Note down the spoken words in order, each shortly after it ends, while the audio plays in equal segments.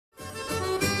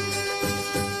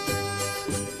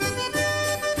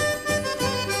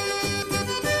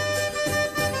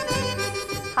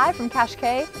Hi from Cache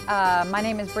K. My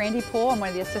name is Brandi Poole. I'm one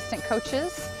of the assistant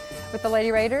coaches with the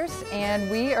Lady Raiders, and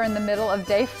we are in the middle of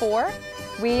day 4.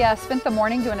 We spent the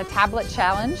morning doing a tablet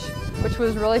challenge, which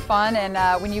was really fun, and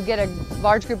when you get a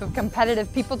large group of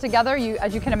competitive people together,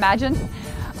 as you can imagine.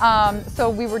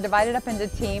 So we were divided up into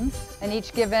teams and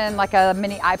each given like a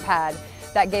mini iPad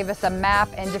that gave us a map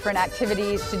and different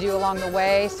activities to do along the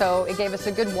way. So it gave us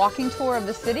a good walking tour of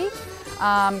the city.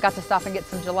 Got to stop and get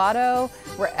some gelato.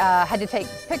 Had to take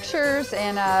pictures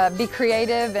and be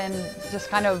creative and just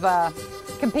kind of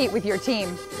compete with your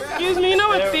team. Excuse me, you know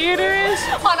what theater is?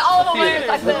 On all the layers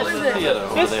like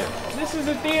this. This is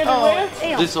the theater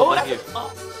where? This over here.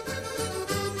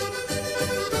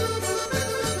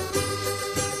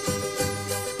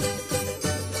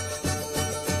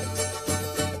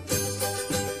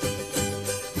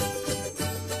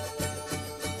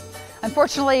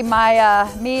 Unfortunately,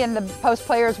 me and the post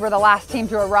players were the last team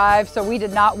to arrive, so we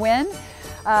did not win.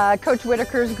 Coach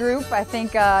Whitaker's group, I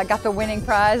think, got the winning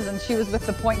prize, and she was with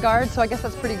the point guard, so I guess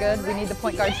that's pretty good. We need the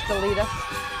point guards to lead us.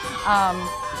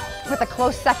 With a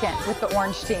close second with the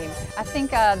orange team. I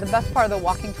think the best part of the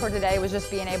walking tour today was just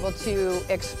being able to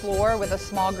explore with a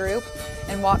small group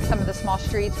and walk some of the small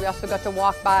streets. We also got to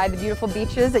walk by the beautiful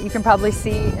beaches that you can probably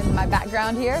see in my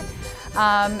background here.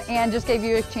 And just gave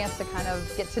you a chance to kind of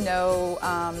get to know,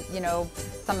 you know,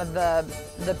 some of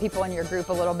the people in your group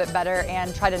a little bit better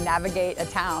and try to navigate a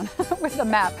town with a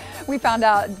map. We found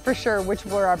out for sure which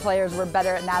were our players were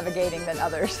better at navigating than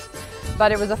others.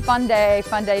 But it was a fun day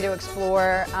to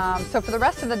explore. So for the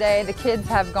rest of the day, the kids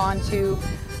have gone to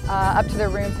up to their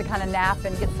rooms to kind of nap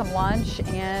and get some lunch,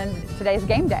 and today's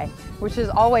game day, which is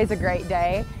always a great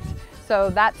day. So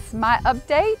that's my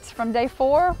update from day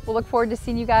 4. We'll look forward to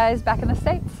seeing you guys back in the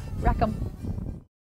States. Wreck 'em.